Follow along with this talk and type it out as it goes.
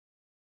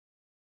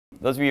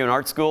Those of you in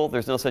art school,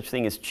 there's no such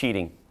thing as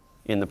cheating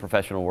in the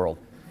professional world.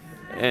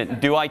 And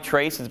do I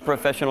trace as a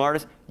professional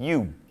artist?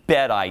 You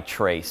bet I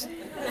trace.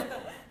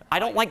 I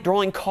don't like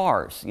drawing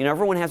cars. You know,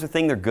 everyone has a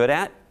thing they're good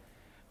at.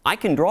 I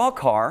can draw a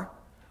car,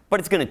 but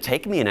it's going to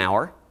take me an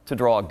hour to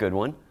draw a good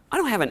one. I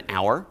don't have an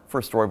hour for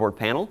a storyboard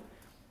panel.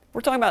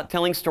 We're talking about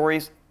telling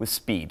stories with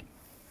speed.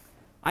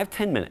 I have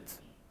 10 minutes.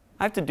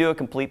 I have to do a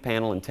complete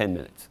panel in 10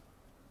 minutes.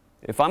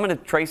 If I'm going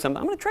to trace something,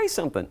 I'm going to trace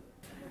something.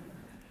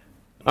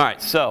 All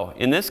right, so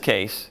in this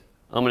case,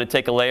 I'm going to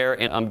take a layer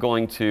and I'm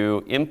going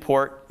to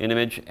import an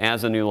image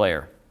as a new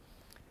layer.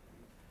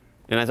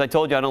 And as I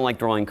told you, I don't like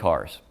drawing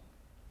cars.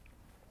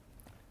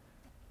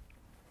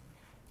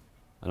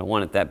 I don't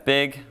want it that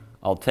big.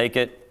 I'll take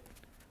it,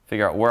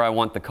 figure out where I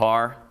want the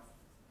car.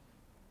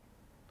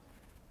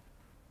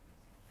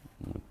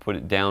 Put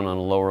it down on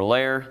a lower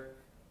layer.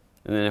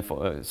 And then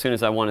as soon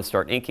as I want to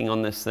start inking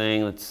on this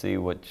thing, let's see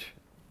which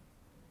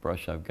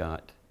brush I've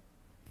got.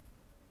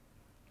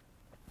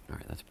 All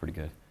right, that's pretty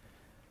good.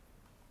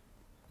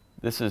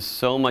 This is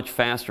so much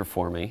faster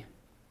for me.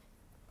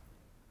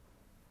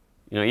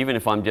 You know, even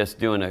if I'm just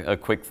doing a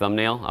quick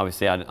thumbnail,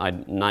 obviously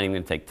I'm not even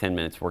going to take 10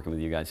 minutes working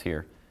with you guys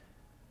here.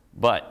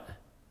 But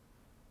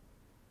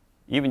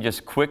even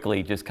just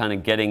quickly, just kind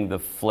of getting the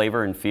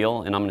flavor and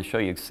feel, and I'm going to show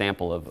you a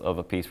sample of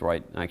a piece where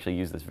I actually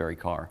use this very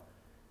car.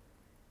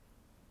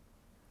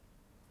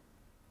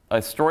 A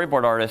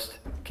storyboard artist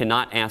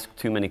cannot ask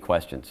too many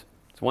questions.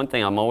 It's one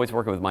thing I'm always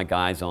working with my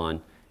guys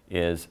on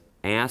is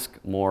ask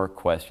more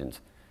questions.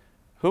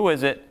 Who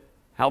is it?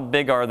 How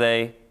big are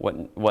they?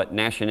 What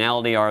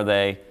nationality are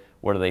they?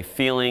 What are they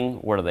feeling?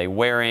 What are they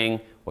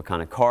wearing? What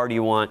kind of car do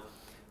you want?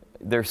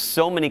 There's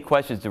so many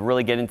questions to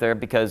really get into there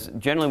because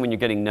generally when you're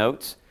getting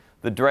notes,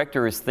 the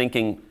director is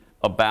thinking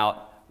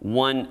about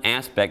one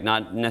aspect,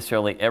 not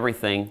necessarily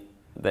everything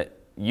that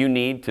you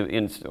need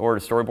in order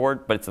to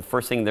storyboard, but it's the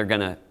first thing they're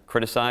going to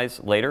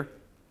criticize later.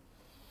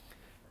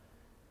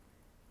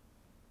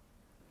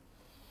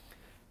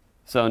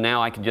 So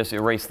now I can just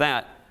erase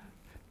that.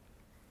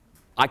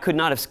 I could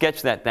not have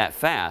sketched that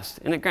fast.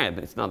 And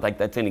granted, it's not like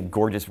that's any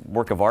gorgeous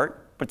work of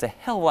art, but it's a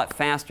hell of a lot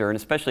faster, and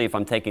especially if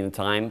I'm taking the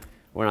time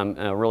when I'm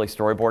really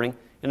storyboarding.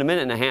 In a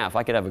minute and a half,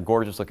 I could have a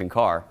gorgeous looking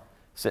car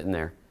sitting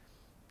there.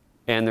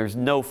 And there's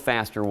no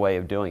faster way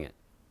of doing it.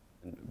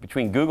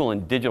 Between Google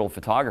and digital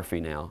photography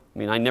now, I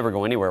mean, I never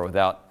go anywhere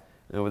without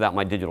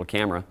my digital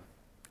camera.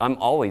 I'm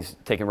always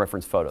taking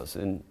reference photos.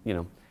 And, you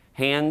know,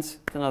 hands,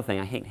 it's another thing.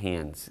 I hate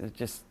hands.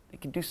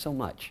 It can do so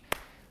much.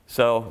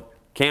 So,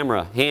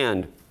 camera,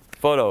 hand,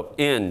 photo,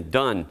 in,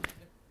 done.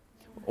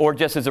 Or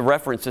just as a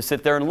reference to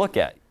sit there and look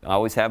at. I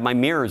always have my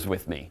mirrors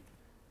with me.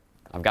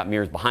 I've got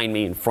mirrors behind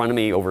me, in front of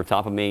me, over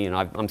top of me, and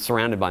I'm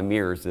surrounded by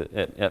mirrors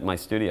at my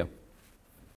studio.